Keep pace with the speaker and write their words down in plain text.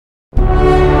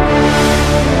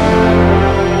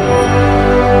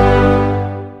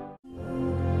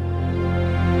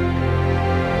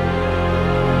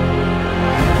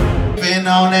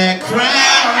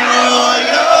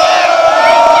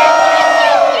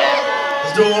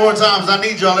more times. I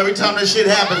need y'all. Every time this shit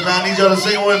happens, man, I need y'all to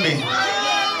sing with me.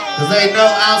 Cause they know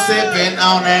I'm sipping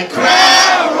on that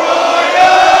Crown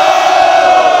Royal.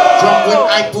 Drunk when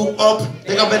I pull up.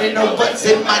 They already know what's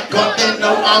in my cup. They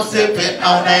know I'm sipping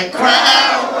on that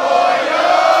Crown Royal.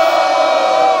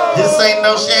 This ain't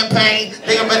no champagne.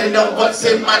 They already know what's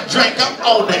in my drink. I'm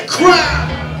on that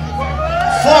Crown.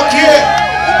 Fuck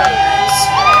yeah.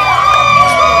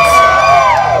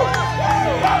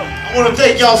 I want to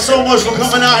thank y'all so much for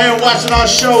coming out here and watching our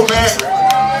show, man.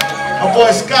 My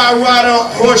boy Skyrider,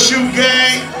 Horseshoe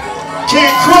Gang, King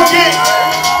Crooked.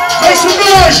 Make some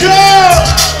noise, y'all!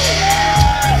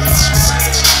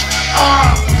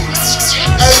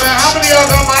 Hey, man, how many of y'all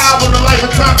got my album, The Life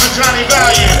and Times of Johnny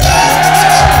Valiant?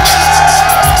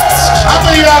 How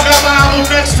many of y'all got my album,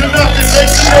 Next to Nothing?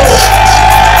 Make some noise.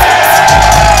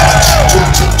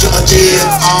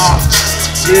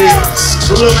 Yeah.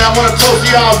 So look, man, I want to close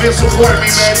y'all been supporting me,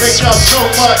 man. Thank y'all so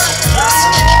much.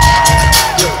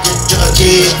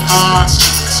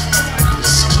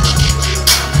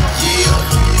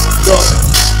 Look,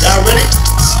 y'all ready?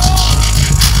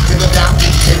 Take it down,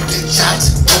 taking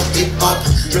shots, open it up.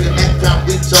 Drinking that down,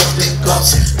 we toasting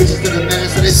cups. Bitches to the man,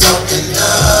 so they soaking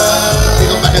up.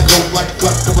 Think I'm about to go one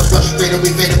cup, so we're frustrated.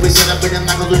 We made it, we celebrated,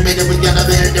 like we made it, we got a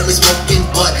bit, then we smoking.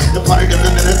 But the party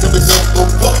doesn't let us have it so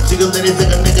go. So you let it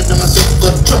take a nigga to my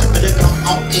super truck. Better come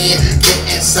on in, get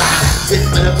inside. It's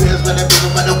for the pills, but I think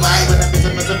about the wine. But I miss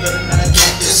it, better than I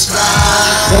can't describe.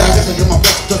 But I guess I get my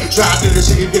best to try. Do the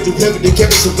shit, you get too heavy to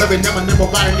carry. So every now and then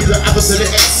my body needs an opposite of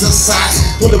exercise.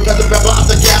 Pull the brother rapper off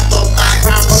the gap of my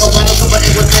crown. Pull a bottle so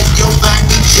it will take your mind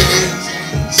and shit.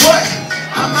 What?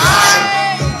 I'm high.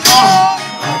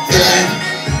 I'm feeling.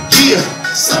 Yeah.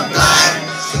 Sublime.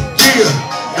 Yeah.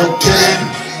 No kidding.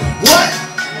 What?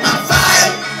 I'm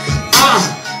fine.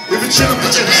 If you're tripping,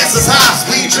 put your hands as high.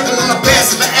 We ain't tripping on the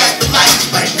bass of the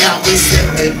afterlife. Right now we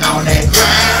sipping on that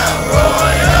Crown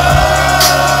Royal.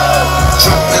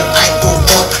 Drunk when I go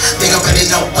up. They already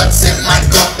know what's in my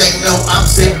cup. They know I'm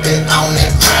sipping on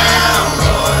that Crown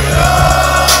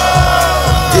Royal.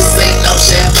 This ain't no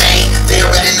champagne. They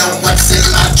already know what's in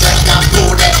my drink. I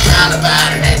pull that crown up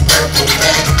out of that purple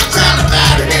bag. Crown up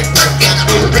out of that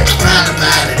purple. Crown up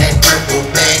out of that purple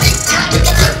bag.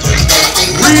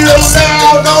 Real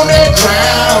loud on that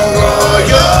Crown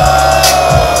Royal.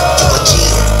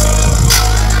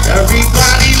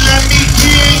 Everybody let me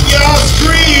hear y'all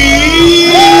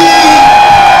scream.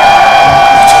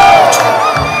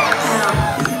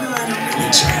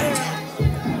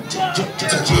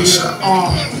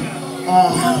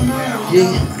 I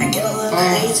get a little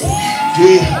crazy.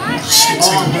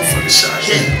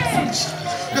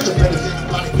 Nothing better than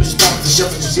a body with a spot with the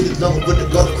shelf and you see the lower with the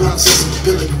gold crown system.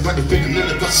 Ability to run the finger,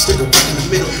 then across the sticker, right in the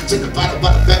middle. Take the bottle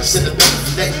by the back, send it back to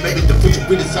the neck. Maybe the future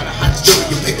really is on the hottest jewelry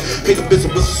you pick. Pick a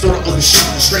business with a soda or the shit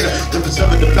straight up. Then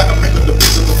preserve the black, I make up the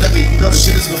business with let me. You know the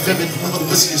shit is gonna fit me. When the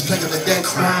whiskey is playing like that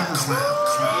crown.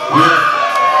 Yeah.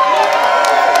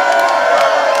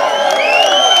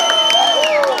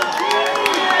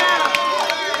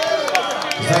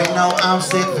 They know I'm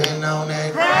sipping